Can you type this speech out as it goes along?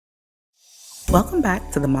Welcome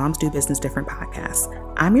back to the Moms Do Business Different podcast.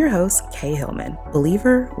 I'm your host, Kay Hillman,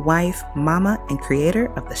 believer, wife, mama, and creator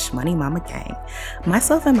of the Shmoney Mama Gang.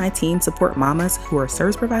 Myself and my team support mamas who are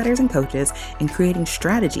service providers and coaches in creating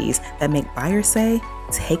strategies that make buyers say,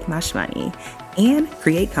 take my shmoney, and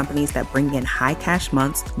create companies that bring in high cash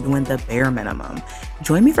months doing the bare minimum.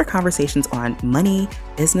 Join me for conversations on money,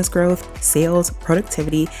 business growth, sales,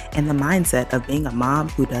 productivity, and the mindset of being a mom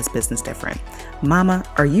who does business different. Mama,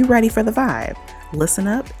 are you ready for the vibe? Listen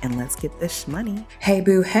up and let's get this shmoney. Hey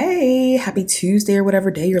boo, hey, happy Tuesday or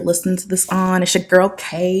whatever day you're listening to this on. It's your girl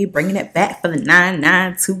Kay, bringing it back for the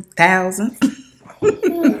 9/9/2000.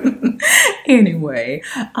 Anyway,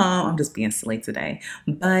 I'm just being silly today,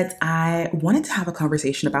 but I wanted to have a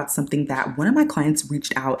conversation about something that one of my clients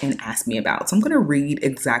reached out and asked me about. So I'm going to read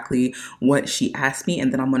exactly what she asked me,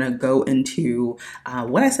 and then I'm going to go into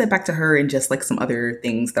what I said back to her and just like some other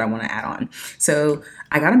things that I want to add on. So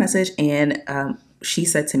I got a message and she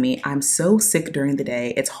said to me, I'm so sick during the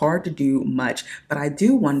day. It's hard to do much, but I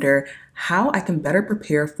do wonder how I can better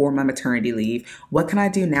prepare for my maternity leave. What can I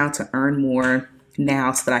do now to earn more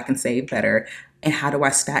now so that I can save better? And how do I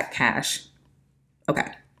stack cash?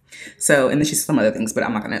 Okay. So, and then she said some other things, but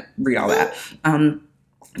I'm not going to read all that.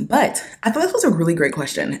 But I thought this was a really great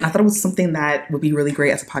question. And I thought it was something that would be really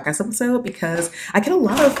great as a podcast episode because I get a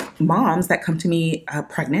lot of moms that come to me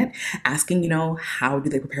pregnant asking, how do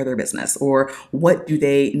they prepare their business or what do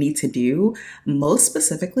they need to do? Most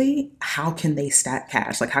specifically, how can they stack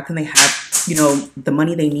cash? Like how can they have, the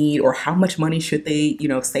money they need or how much money should they,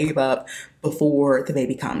 save up before the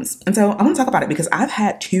baby comes. And so I want to talk about it because I've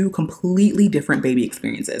had two completely different baby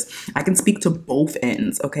experiences. I can speak to both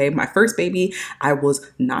ends, okay? My first baby, I was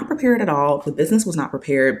not prepared at all. The business was not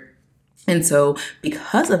prepared. And so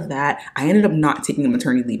because of that, I ended up not taking a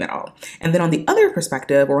maternity leave at all. And then on the other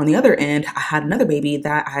perspective or on the other end, I had another baby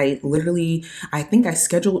that I think I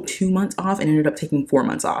scheduled 2 months off and ended up taking 4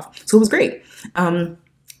 months off. So it was great.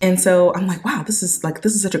 And so I'm like, wow, this is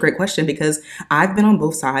such a great question because I've been on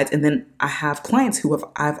both sides. And then I have clients who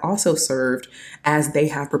I've also served as they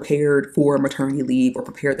have prepared for maternity leave or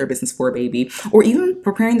prepared their business for a baby or even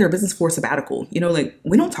preparing their business for a sabbatical.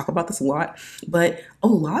 We don't talk about this a lot, but a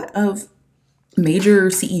lot of major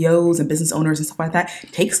CEOs and business owners and stuff like that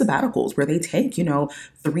take sabbaticals where they take,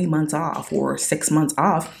 3 months off or 6 months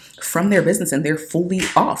off from their business and they're fully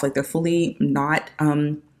off. Like they're fully not,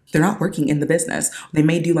 they're not working in the business. They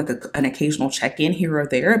may do like an occasional check-in here or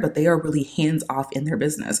there, but they are really hands off in their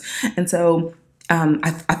business. And so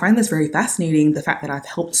I find this very fascinating, the fact that I've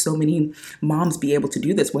helped so many moms be able to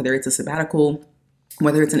do this, whether it's a sabbatical,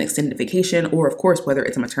 whether it's an extended vacation, or of course, whether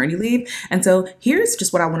it's a maternity leave. And so here's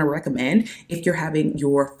just what I want to recommend if you're having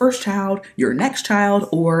your first child, your next child,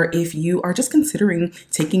 or if you are just considering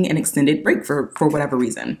taking an extended break for whatever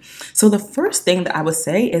reason. So the first thing that I would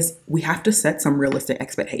say is we have to set some realistic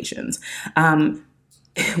expectations. When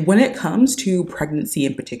it comes to pregnancy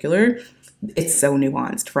in particular, it's so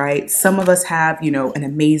nuanced, right? Some of us have, an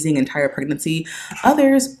amazing entire pregnancy.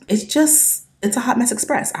 Others, it's a hot mess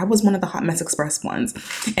express. I was one of the hot mess express ones.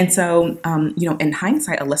 And so, in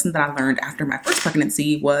hindsight, a lesson that I learned after my first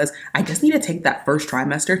pregnancy was I just need to take that first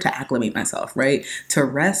trimester to acclimate myself, right? To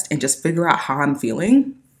rest and just figure out how I'm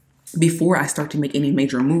feeling before I start to make any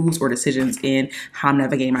major moves or decisions in how I'm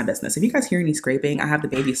navigating my business. If you guys hear any scraping, I have the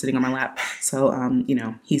baby sitting on my lap. So,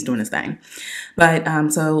 he's doing his thing.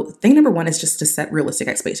 But so thing number one is just to set realistic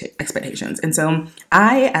expectations. And so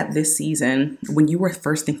at this season, when you were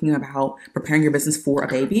first thinking about preparing your business for a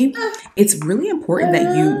baby, it's really important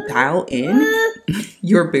that you dial in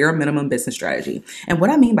your bare minimum business strategy. And what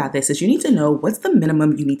I mean by this is you need to know what's the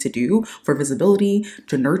minimum you need to do for visibility,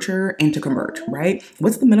 to nurture, and to convert, right?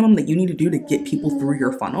 What's the minimum that you need to do to get people through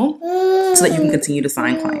your funnel so that you can continue to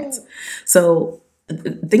sign clients? So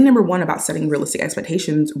thing number one about setting realistic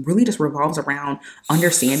expectations really just revolves around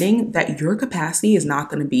understanding that your capacity is not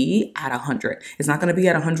going to be at 100. It's not going to be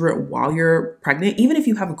at 100 while you're pregnant. Even if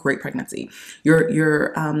you have a great pregnancy,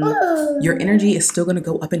 your energy is still going to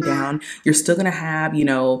go up and down. You're still going to have,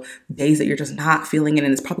 days that you're just not feeling it.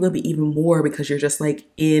 And it's probably going to be even more because you're just like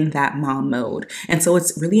in that mom mode. And so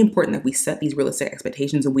it's really important that we set these realistic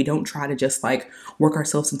expectations and we don't try to just like work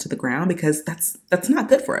ourselves into the ground because that's not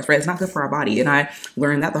good for us, right? It's not good for our body. And I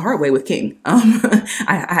learned that the hard way with King.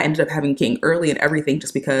 I ended up having King early and everything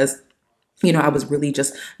just because, I was really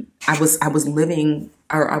just, I was living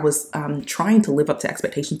or I was trying to live up to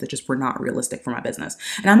expectations that just were not realistic for my business.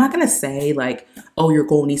 And I'm not going to say like, oh, your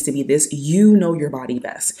goal needs to be this. You know your body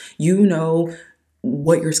best. You know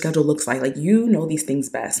what your schedule looks like. Like, these things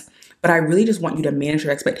best. But I really just want you to manage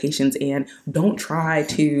your expectations and don't try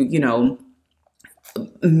to,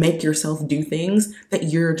 make yourself do things that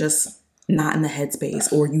you're just not in the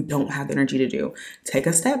headspace or you don't have the energy to do. Take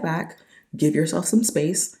a step back, give yourself some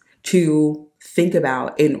space to think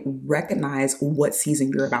about and recognize what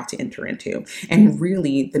season you're about to enter into. And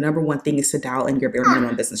really, the number one thing is to dial in your bare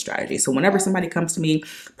minimum business strategy. So whenever somebody comes to me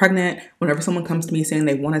pregnant, whenever someone comes to me saying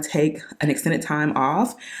they want to take an extended time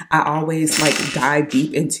off, I always like dive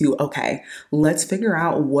deep into, okay, let's figure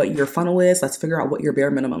out what your funnel is. Let's figure out what your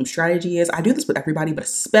bare minimum strategy is. I do this with everybody, but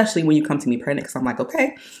especially when you come to me pregnant, because I'm like,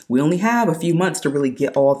 okay, we only have a few months to really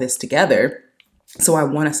get all this together. So I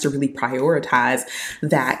want us to really prioritize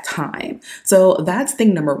that time. So that's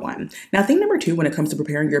thing number one. Now, thing number two, when it comes to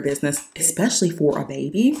preparing your business, especially for a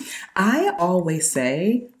baby, I always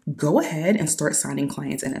say, go ahead and start signing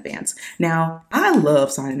clients in advance. Now, I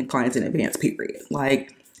love signing clients in advance, period.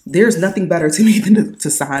 Like, there's nothing better to me than to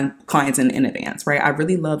sign clients in advance, right? I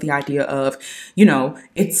really love the idea of,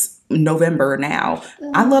 it's November now.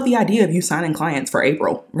 I love the idea of you signing clients for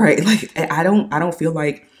April, right? Like,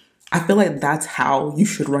 I feel like that's how you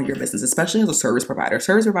should run your business, especially as a service provider.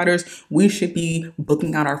 Service providers, we should be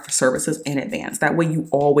booking out our services in advance. That way you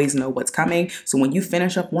always know what's coming. So when you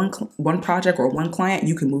finish up one project or one client,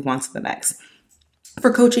 you can move on to the next.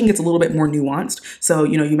 For coaching, it's a little bit more nuanced. So,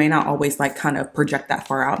 you may not always like kind of project that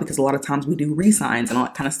far out because a lot of times we do re-signs and all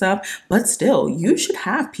that kind of stuff. But still, you should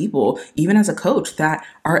have people, even as a coach, that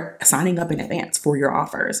are signing up in advance for your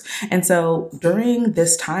offers. And so during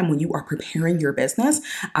this time when you are preparing your business,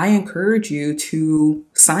 I encourage you to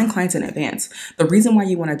sign clients in advance. The reason why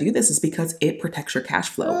you want to do this is because it protects your cash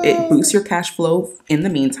flow. It boosts your cash flow in the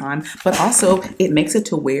meantime, but also it makes it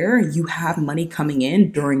to where you have money coming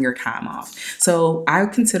in during your time off. So I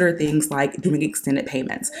consider things like doing extended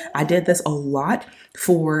payments. I did this a lot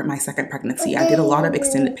for my second pregnancy. I did a lot of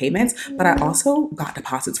extended payments, but I also got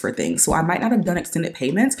deposits for things. So I might not have done extended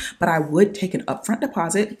payments, but I would take an upfront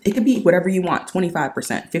deposit. It could be whatever you want,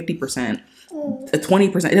 25%, 50%,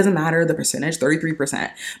 20%. It doesn't matter the percentage,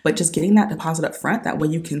 33%, but just getting that deposit up front. That way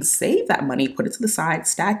you can save that money, put it to the side,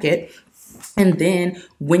 stack it. And then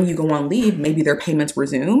when you go on leave, maybe their payments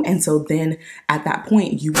resume. And so then at that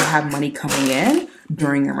point, you will have money coming in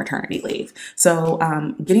during your maternity leave. So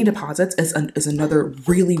getting deposits is another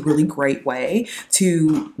really, really great way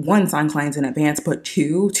to, one, sign clients in advance, but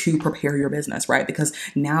two, to prepare your business, right? Because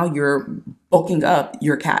now you're bulking up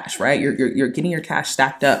your cash, right? You're getting your cash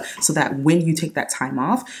stacked up so that when you take that time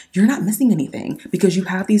off, you're not missing anything because you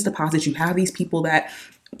have these deposits, you have these people that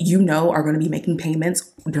are going to be making payments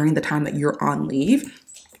during the time that you're on leave.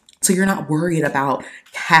 So you're not worried about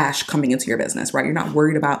cash coming into your business, right? You're not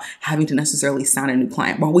worried about having to necessarily sign a new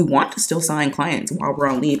client. While we want to still sign clients while we're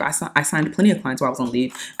on leave, I signed plenty of clients while I was on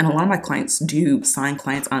leave, and a lot of my clients do sign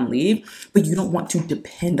clients on leave, but you don't want to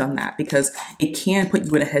depend on that because it can put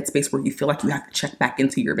you in a headspace where you feel like you have to check back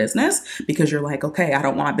into your business because you're like, okay, I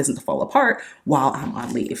don't want my business to fall apart while I'm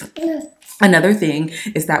on leave. Another thing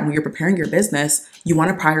is that when you're preparing your business, you want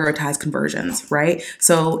to prioritize conversions, right?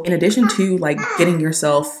 So in addition to like getting your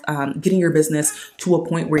business to a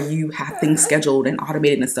point where you have things scheduled and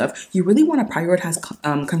automated and stuff, you really want to prioritize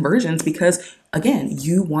conversions because, again,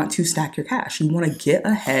 you want to stack your cash. You want to get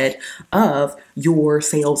ahead of your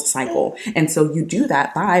sales cycle. And so you do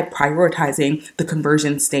that by prioritizing the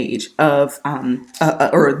conversion stage of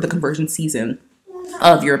or the conversion season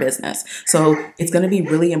of your business. So it's going to be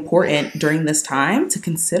really important during this time to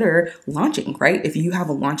consider launching, right? If you have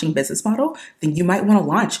a launching business model, then you might want to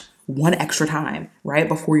launch one extra time, right,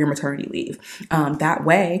 before your maternity leave. That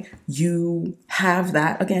way you have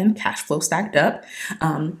that, again, cash flow stacked up.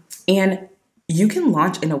 And you can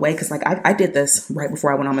launch in a way, because like I did this right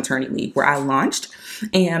before I went on maternity leave, where I launched,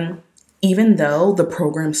 and even though the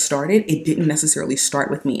program started, it didn't necessarily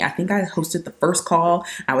start with me. I think I hosted the first call.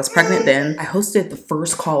 I was pregnant then. I hosted the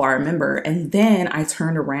first call, I remember. And then I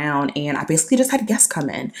turned around and I basically just had guests come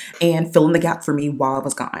in and fill in the gap for me while I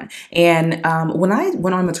was gone. And when I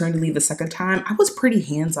went on maternity leave the second time, I was pretty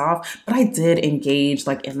hands off, but I did engage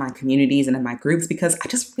like in my communities and in my groups because I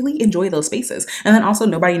just really enjoy those spaces. And then also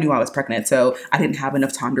nobody knew I was pregnant, so I didn't have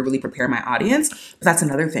enough time to really prepare my audience. But that's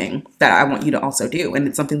another thing that I want you to also do. And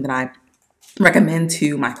it's something that I recommend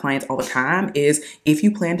to my clients all the time is if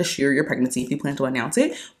you plan to share your pregnancy, if you plan to announce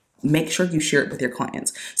it, make sure you share it with your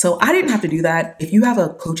clients. So I didn't have to do that. If you have a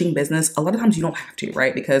coaching business, a lot of times you don't have to,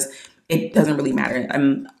 right? Because it doesn't really matter.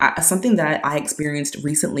 Something that I experienced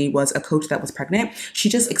recently was a coach that was pregnant. She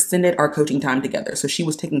just extended our coaching time together. So she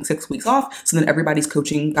was taking 6 weeks off. So then everybody's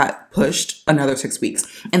coaching got pushed another 6 weeks.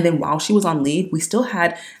 And then while she was on leave, we still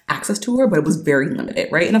had access to her, but it was very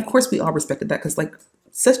limited, right? And of course we all respected that because like,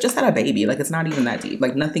 sis just had a baby. Like, it's not even that deep.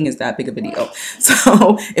 Like, nothing is that big of a deal.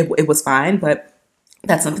 So it was fine. But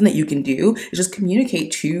that's something that you can do, is just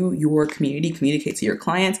communicate to your community, communicate to your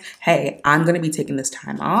clients, hey, I'm going to be taking this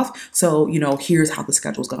time off. So, here's how the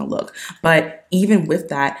schedule is going to look. But even with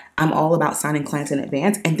that, I'm all about signing clients in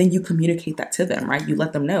advance. And then you communicate that to them, right? You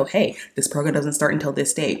let them know, hey, this program doesn't start until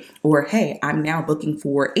this date. Or, hey, I'm now booking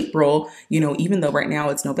for April, even though right now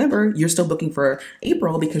it's November, you're still booking for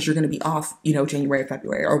April because you're going to be off, January,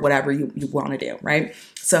 February, or whatever you want to do, right?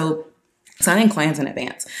 So signing clients in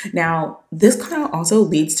advance. Now, this kind of also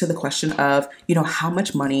leads to the question of, how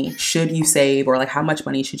much money should you save, or like how much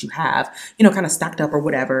money should you have, kind of stacked up or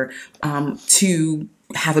whatever, to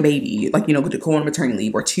have a baby, like, to go on maternity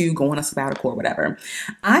leave or to go on a sabbatical or whatever.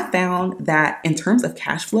 I found that in terms of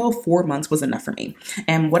cash flow, 4 months was enough for me.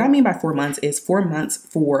 And what I mean by 4 months is 4 months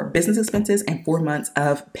for business expenses and 4 months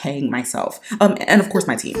of paying myself. And of course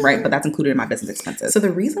my team, right? But that's included in my business expenses. So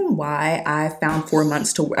the reason why I found 4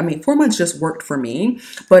 months 4 months just worked for me,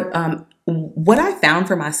 but, what I found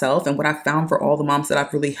for myself and what I found for all the moms that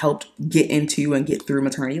I've really helped get into and get through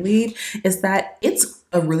maternity leave is that it's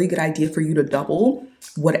a really good idea for you to double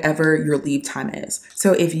whatever your leave time is.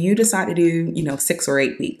 So if you decide to do, 6 or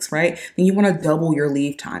 8 weeks, right? Then you want to double your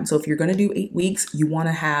leave time. So if you're going to do 8 weeks, you want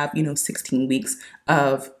to have, 16 weeks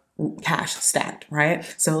of cash stacked, right?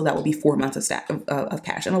 So that would be 4 months of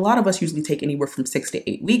cash. And a lot of us usually take anywhere from 6 to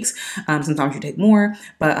 8 weeks. Sometimes you take more,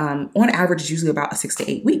 but on average, it's usually about 6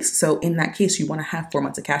 to 8 weeks. So in that case, you want to have 4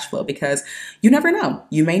 months of cash flow because you never know.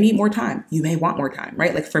 You may need more time. You may want more time,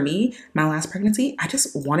 right? Like for me, my last pregnancy, I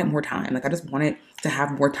just wanted more time. Like I just wanted to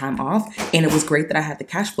have more time off. And it was great that I had the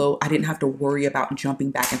cash flow. I didn't have to worry about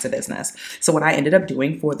jumping back into business. So what I ended up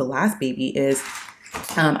doing for the last baby is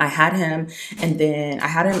I had him, and then I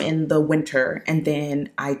had him in the winter, and then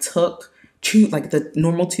I took the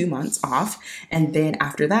normal 2 months off. And then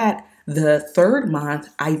after that, the third month,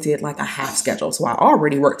 I did like a half schedule. So I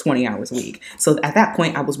already worked 20 hours a week. So at that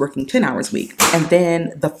point, I was working 10 hours a week. And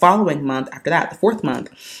then the following month after that, the fourth month,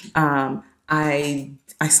 I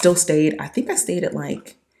still stayed. I think I stayed at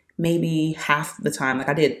like maybe half the time. Like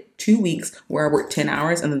I did 2 weeks where I worked 10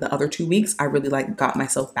 hours, and then the other 2 weeks I really like got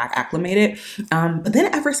myself back acclimated. But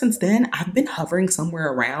then ever since then, I've been hovering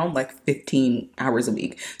somewhere around like 15 hours a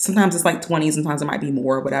week. Sometimes it's like 20, sometimes it might be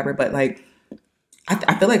more or whatever. But like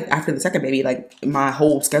I feel like after the second baby, like my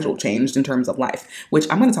whole schedule changed in terms of life, which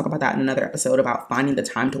I'm going to talk about that in another episode about finding the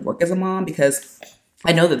time to work as a mom, because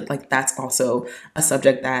I know that like that's also a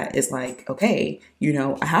subject that is like, okay,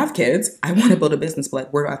 I have kids, I want to build a business, but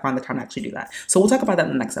like where do I find the time to actually do that? So we'll talk about that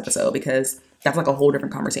in the next episode because that's like a whole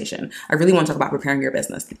different conversation. I really want to talk about preparing your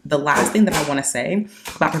business. The last thing that I want to say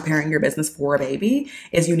about preparing your business for a baby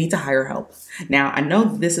is you need to hire help. Now, I know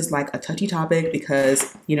this is like a touchy topic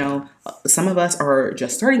because, some of us are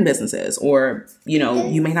just starting businesses, or,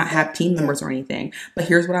 you may not have team members or anything. But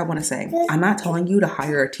here's what I want to say. I'm not telling you to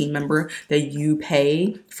hire a team member that you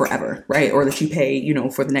pay forever, right? Or that you pay,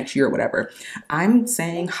 for the next year or whatever. I'm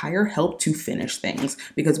saying hire help to finish things,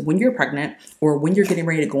 because when you're pregnant, or when you're getting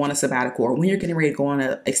ready to go on a sabbatical, or when you're getting ready to go on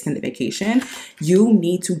an extended vacation, you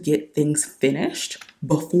need to get things finished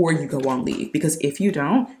before you go on leave. Because if you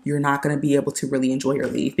don't, you're not going to be able to really enjoy your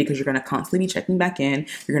leave, because you're going to constantly be checking back in.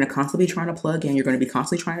 You're going to constantly be trying to plug in. You're going to be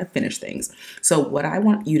constantly trying to finish things. So what I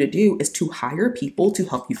want you to do is to hire people to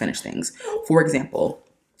help you finish things. For example,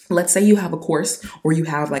 let's say you have a course or you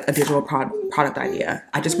have like a digital product idea.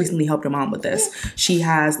 I just recently helped a mom with this. She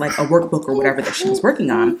has like a workbook or whatever that she was working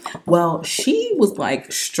on. Well, she was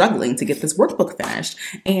like struggling to get this workbook finished.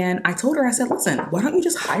 And I told her, I said, listen, why don't you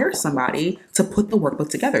just hire somebody to put the workbook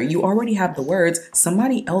together? You already have the words.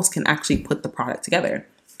 Somebody else can actually put the product together.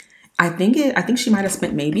 I think she might have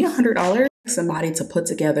spent maybe $100 somebody to put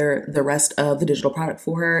together the rest of the digital product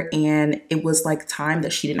for her. And it was like time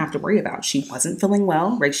that she didn't have to worry about. She wasn't feeling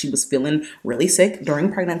well, right? She was feeling really sick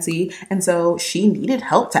during pregnancy. And so she needed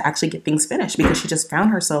help to actually get things finished, because she just found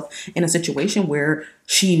herself in a situation where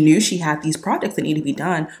she knew she had these projects that needed to be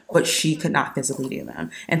done, but she could not physically do them.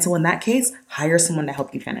 And so in that case, hire someone to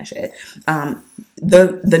help you finish it.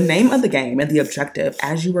 The name of the game and the objective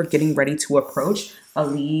as you are getting ready to approach a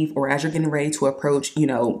leave, or as you're getting ready to approach,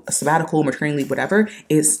 a sabbatical, maternity leave, whatever,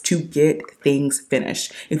 is to get things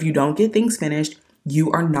finished. If you don't get things finished, you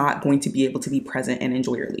are not going to be able to be present and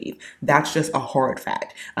enjoy your leave. That's just a hard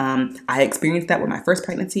fact. I experienced that with my first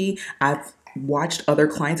pregnancy. I've watched other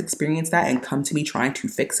clients experience that and come to me trying to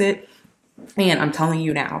fix it. And I'm telling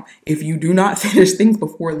you now, if you do not finish things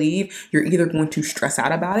before leave, you're either going to stress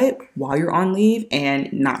out about it while you're on leave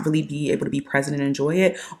and not really be able to be present and enjoy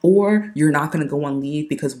it, or you're not going to go on leave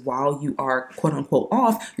because while you are quote unquote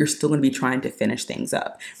off, you're still going to be trying to finish things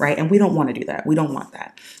up, right? And we don't want to do that. We don't want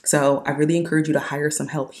that. So I really encourage you to hire some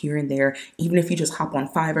help here and there, even if you just hop on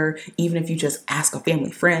Fiverr, even if you just ask a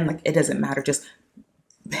family friend, like it doesn't matter. Just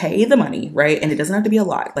pay the money, right? And it doesn't have to be a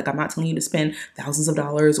lot. Like I'm not telling you to spend thousands of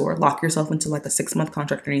dollars or lock yourself into like a 6-month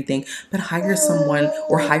contract or anything, but hire someone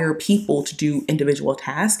or hire people to do individual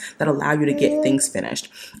tasks that allow you to get things finished.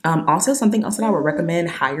 Also, something else that I would recommend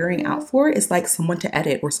hiring out for is like someone to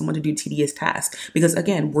edit or someone to do tedious tasks. Because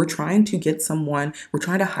again, we're trying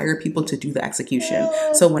to hire people to do the execution.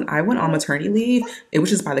 So when I went on maternity leave, it was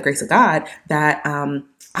just by the grace of God that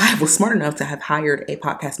I was smart enough to have hired a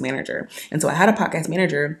podcast manager. And so I had a podcast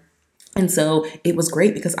manager. And so it was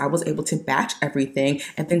great because I was able to batch everything.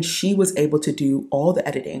 And then she was able to do all the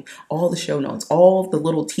editing, all the show notes, all the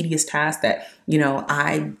little tedious tasks that,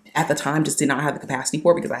 I at the time just did not have the capacity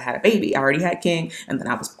for because I had a baby. I already had King. And then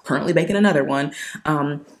I was currently baking another one.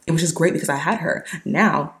 It was just great because I had her.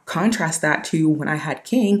 Now, contrast that to when I had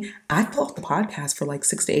King, I filled off the podcast for like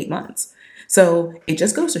 6 to 8 months. So it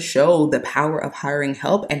just goes to show the power of hiring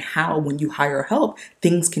help and how when you hire help,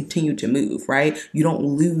 things continue to move, right? You don't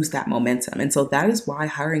lose that momentum. And so that is why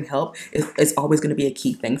hiring help is always going to be a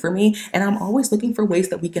key thing for me. And I'm always looking for ways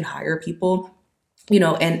that we can hire people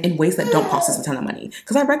and in ways that don't cost us a ton of money.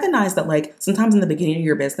 Because I recognize that like sometimes in the beginning of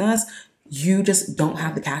your business, you just don't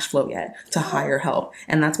have the cash flow yet to hire help.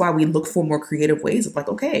 And that's why we look for more creative ways of like,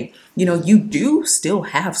 okay, you do still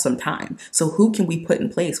have some time. So who can we put in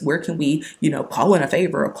place? Where can we, call in a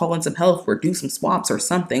favor or call in some help or do some swaps or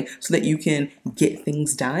something so that you can get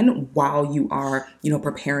things done while you are,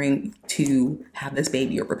 preparing to have this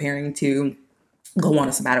baby or preparing to go on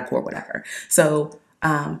a sabbatical or whatever. So,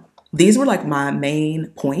 these were like my main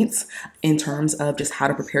points in terms of just how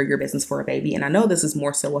to prepare your business for a baby. And I know this is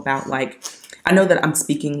more so about I know that I'm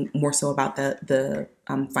speaking more so about the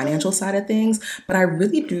financial side of things, but I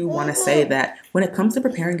really do want to say that when it comes to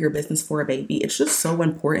preparing your business for a baby, it's just so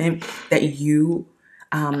important that you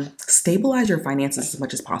stabilize your finances as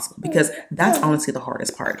much as possible, because that's honestly the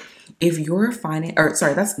hardest part. If your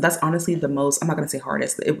that's honestly the most, I'm not going to say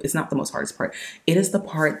hardest. It's not the most hardest part. It is the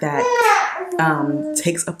part that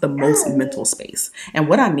takes up the most mental space. And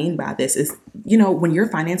what I mean by this is, when your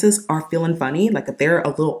finances are feeling funny, like if they're a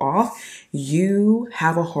little off, you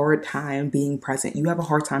have a hard time being present. You have a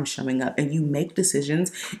hard time showing up, and you make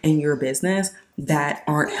decisions in your business that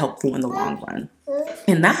aren't helpful in the long run.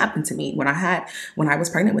 And that happened to me when I was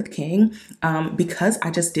pregnant with King, because I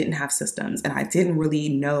just didn't have systems and I didn't really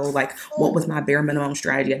know like what was my bare minimum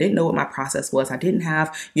strategy. I didn't know what my process was. I didn't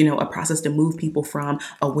have, a process to move people from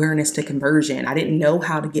awareness to conversion. I didn't know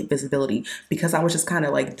how to get visibility because I was just kind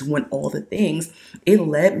of like doing all the things. It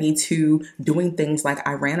led me to doing things like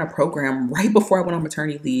I ran a program right before I went on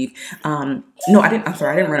maternity leave. No, I didn't. I'm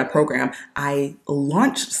sorry. I didn't run a program. I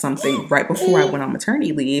launched something right before I went on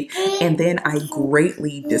maternity leave, and then I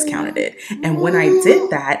greatly discounted it. And when I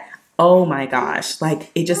did that, oh my gosh,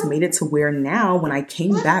 like it just made it to where now when I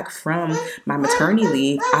came back from my maternity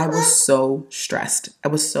leave, I was so stressed.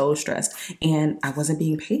 And I wasn't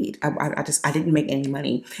being paid. I didn't make any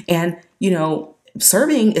money. And,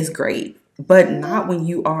 serving is great, but not when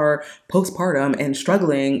you are postpartum and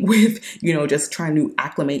struggling with, just trying to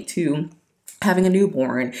acclimate to having a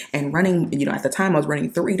newborn and running, at the time I was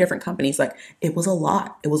running 3 different companies. Like it was a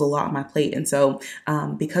lot on my plate. And so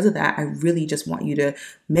because of that, I really just want you to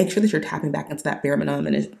make sure that you're tapping back into that bare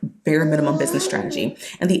minimum business strategy.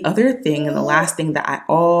 And the other thing, and the last thing that I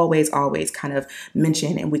always kind of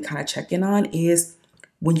mention and we kind of check in on is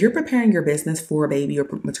when you're preparing your business for a baby or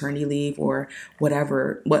maternity leave or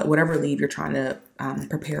whatever leave you're trying to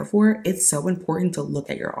prepare for, it's so important to look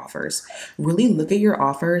at your offers. Really look at your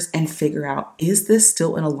offers and figure out, is this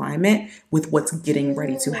still in alignment with what's getting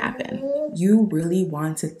ready to happen? You really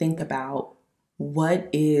want to think about what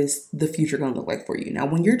is the future going to look like for you. Now,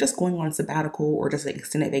 when you're just going on sabbatical or just an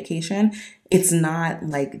extended vacation, it's not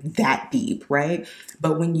like that deep, right?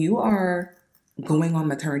 But when you are going on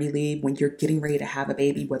maternity leave, when you're getting ready to have a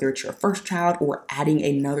baby, whether it's your first child or adding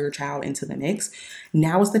another child into the mix,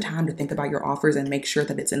 now is the time to think about your offers and make sure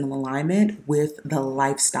that it's in alignment with the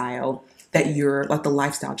lifestyle that you're like, the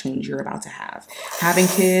lifestyle change you're about to have. Having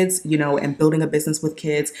kids, and building a business with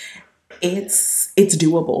kids, it's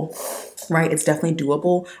doable, right? It's definitely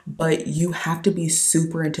doable, but you have to be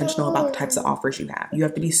super intentional about the types of offers you have. You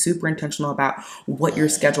have to be super intentional about what your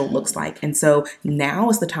schedule looks like. And so now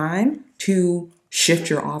is the time to shift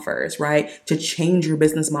your offers, right? To change your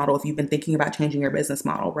business model. If you've been thinking about changing your business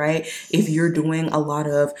model, right? If you're doing a lot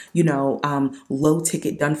of, low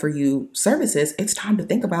ticket done for you services, it's time to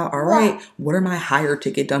think about, all right, what are my higher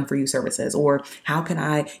ticket done for you services? Or how can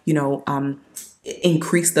I,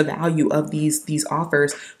 increase the value of these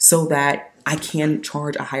offers so that I can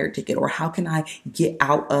charge a higher ticket? Or how can I get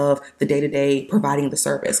out of the day-to-day providing the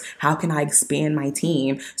service? How can I expand my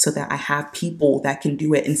team so that I have people that can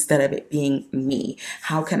do it instead of it being me?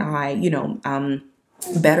 How can I,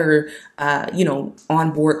 better,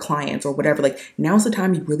 onboard clients or whatever? Like, now's the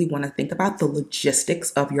time you really want to think about the logistics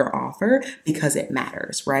of your offer, because it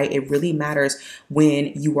matters, right? It really matters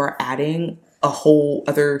when you are adding a whole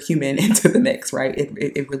other human into the mix, right?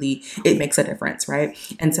 It really, it makes a difference, right?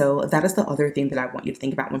 And so that is the other thing that I want you to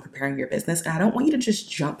think about when preparing your business. And I don't want you to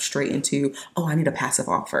just jump straight into, oh, I need a passive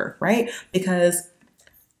offer, right? Because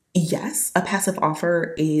yes, a passive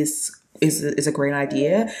offer is a great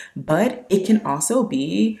idea, but it can also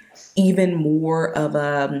be even more of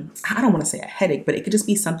a, I don't want to say a headache, but it could just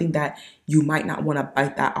be something that you might not want to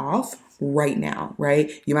bite that off right now,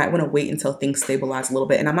 right? You might want to wait until things stabilize a little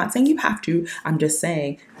bit. And I'm not saying you have to. I'm just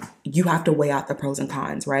saying you have to weigh out the pros and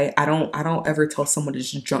cons, right? I don't ever tell someone to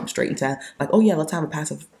just jump straight into like, oh yeah, let's have a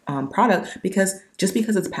passive product, because just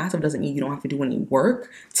because it's passive doesn't mean you don't have to do any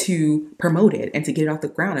work to promote it and to get it off the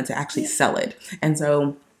ground and to actually sell it. And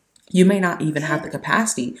so you may not even have the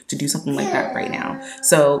capacity to do something like that right now.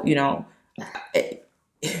 So,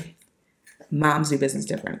 moms do business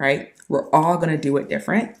different, right? We're all going to do it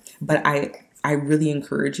different. But I really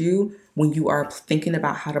encourage you, when you are thinking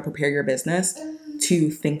about how to prepare your business,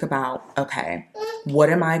 to think about, okay, what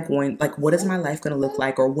is my life going to look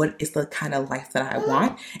like? Or what is the kind of life that I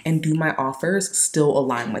want? And do my offers still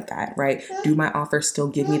align with that, right? Do my offers still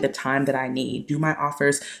give me the time that I need? Do my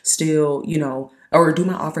offers still, or do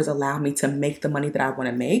my offers allow me to make the money that I want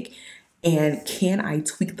to make? And can I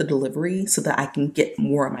tweak the delivery so that I can get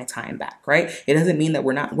more of my time back, right? It doesn't mean that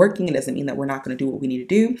we're not working. It doesn't mean that we're not going to do what we need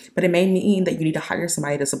to do, but it may mean that you need to hire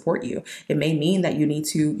somebody to support you. It may mean that you need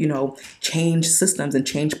to, change systems and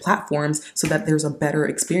change platforms so that there's a better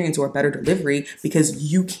experience or a better delivery,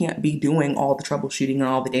 because you can't be doing all the troubleshooting and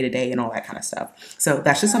all the day-to-day and all that kind of stuff. So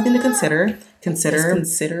that's just something to consider.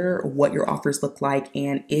 Consider what your offers look like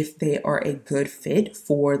and if they are a good fit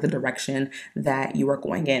for the direction that you are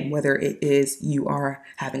going in, whether it is you are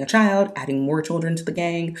having a child, adding more children to the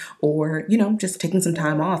gang, or, just taking some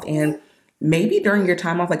time off. And maybe during your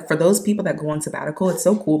time off, like for those people that go on sabbatical, it's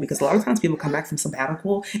so cool because a lot of times people come back from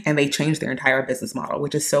sabbatical and they change their entire business model,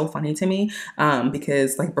 which is so funny to me,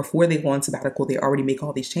 because like before they go on sabbatical, they already make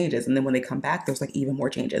all these changes. And then when they come back, there's like even more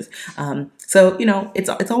changes. So,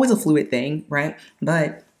 it's always a fluid thing, right?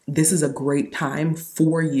 But this is a great time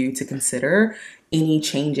for you to consider any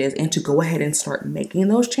changes and to go ahead and start making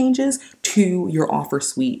those changes to your offer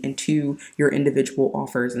suite and to your individual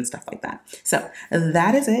offers and stuff like that. So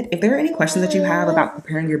that is it. If there are any questions that you have about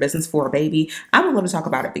preparing your business for a baby, I would love to talk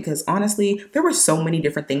about it, because honestly, there were so many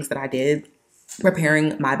different things that I did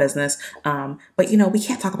preparing my business. But we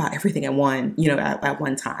can't talk about everything at one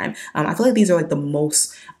time. I feel like these are like the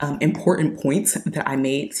most important points that I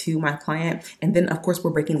made to my client. And then of course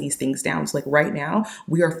we're breaking these things down. So like right now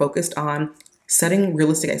we are focused on setting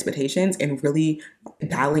realistic expectations and really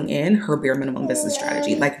dialing in her bare minimum business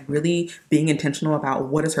strategy, like really being intentional about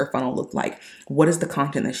what does her funnel look like? What is the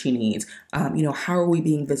content that she needs? How are we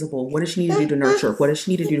being visible? What does she need to do to nurture? What does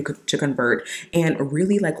she need to do to convert? And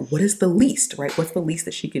really like, what is the least, right? What's the least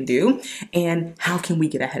that she can do? And how can we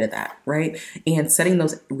get ahead of that, right? And setting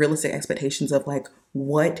those realistic expectations of like,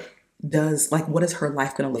 what is her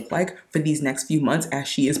life going to look like for these next few months as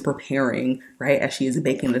she is preparing, right? As she is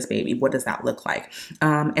baking this baby, what does that look like?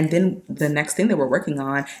 And then the next thing that we're working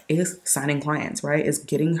on is signing clients, right? Is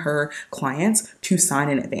getting her clients to sign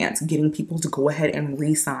in advance, getting people to go ahead and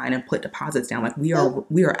re-sign and put deposits down. Like we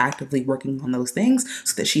are actively working on those things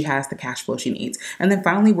so that she has the cash flow she needs. And then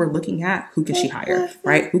finally, we're looking at who can she hire,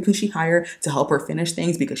 right? Who can she hire to help her finish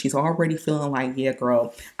things, because she's already feeling like, yeah,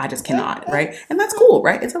 girl, I just cannot, right? And that's cool,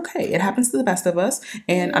 right? It's okay. It happens to the best of us.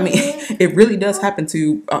 And I mean, it really does happen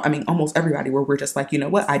to, almost everybody, where we're just like, you know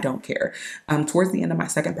what? I don't care. Towards the end of my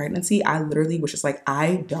second pregnancy, I literally was just like,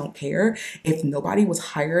 I don't care. If nobody was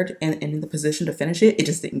hired and in the position to finish it, it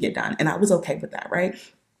just didn't get done. And I was okay with that, right?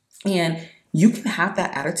 And you can have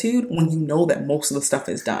that attitude when you know that most of the stuff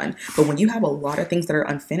is done. But when you have a lot of things that are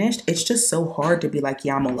unfinished, it's just so hard to be like,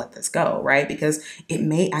 yeah, I'm gonna let this go, right? Because it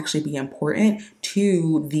may actually be important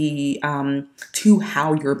to the to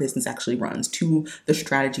how your business actually runs, to the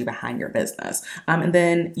strategy behind your business. And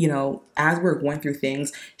then, as we're going through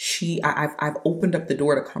things, I've opened up the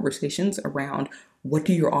door to conversations around, what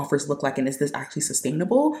do your offers look like? And is this actually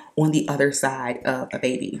sustainable on the other side of a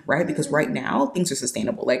baby, right? Because right now things are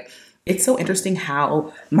sustainable. Like, it's so interesting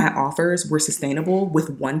how my offers were sustainable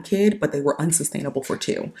with one kid, but they were unsustainable for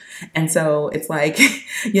two. And so it's like,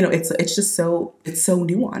 it's just it's so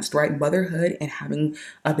nuanced, right? Motherhood and having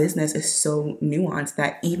a business is so nuanced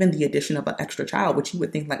that even the addition of an extra child, which you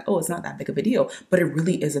would think like, oh, it's not that big of a deal, but it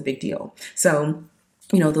really is a big deal. So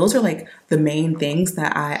those are like the main things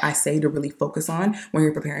that I say to really focus on when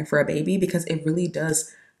you're preparing for a baby, because it really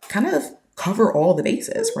does kind of cover all the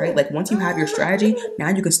bases, right? Like, once you have your strategy, now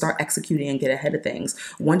you can start executing and get ahead of things.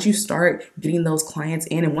 Once you start getting those clients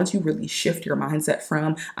in, and once you really shift your mindset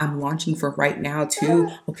from, I'm launching for right now, to,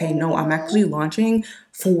 okay, no, I'm actually launching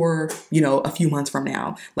for, a few months from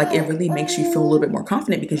now. Like, it really makes you feel a little bit more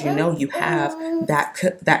confident, because you have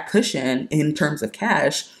that cushion in terms of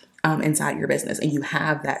cash inside your business, and you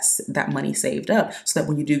have that money saved up, so that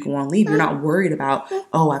when you do go on leave, you're not worried about,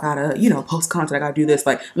 oh, I gotta post content, I gotta do this.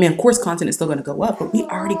 Like, I mean, of course content is still going to go up, but we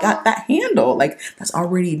already got that handle. Like, that's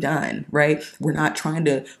already done, right? We're not trying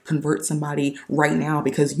to convert somebody right now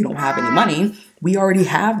because you don't have any money. We already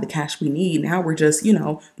have the cash we need. Now we're just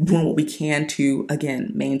doing what we can to,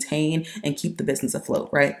 again, maintain and keep the business afloat,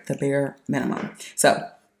 right? The bare minimum. So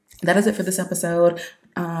that is it for this episode.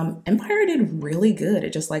 Empire did really good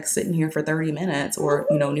at just like sitting here for 30 minutes, or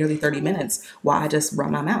nearly 30 minutes, while I just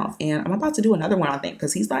run my mouth. And I'm about to do another one, I think,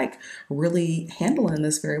 because he's like really handling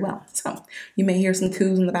this very well. So you may hear some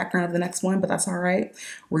coos in the background of the next one, but that's all right.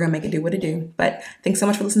 We're gonna make it do what it do. But thanks so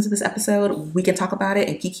much for listening to this episode. We can talk about it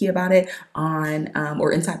and kiki about it on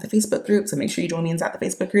or inside the Facebook group. So make sure you join me inside the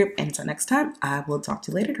Facebook group. And until next time, I will talk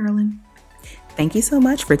to you later, darling. Thank you so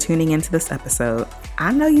much for tuning into this episode.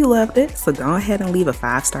 I know you loved it, so go ahead and leave a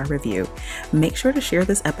 5-star review. Make sure to share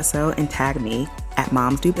this episode and tag me at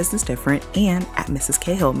Moms Do Business Different and at Mrs.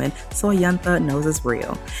 K. Hillman, so Ayantha knows it's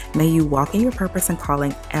real. May you walk in your purpose and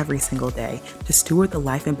calling every single day to steward the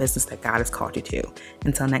life and business that God has called you to.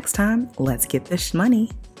 Until next time, let's get this money.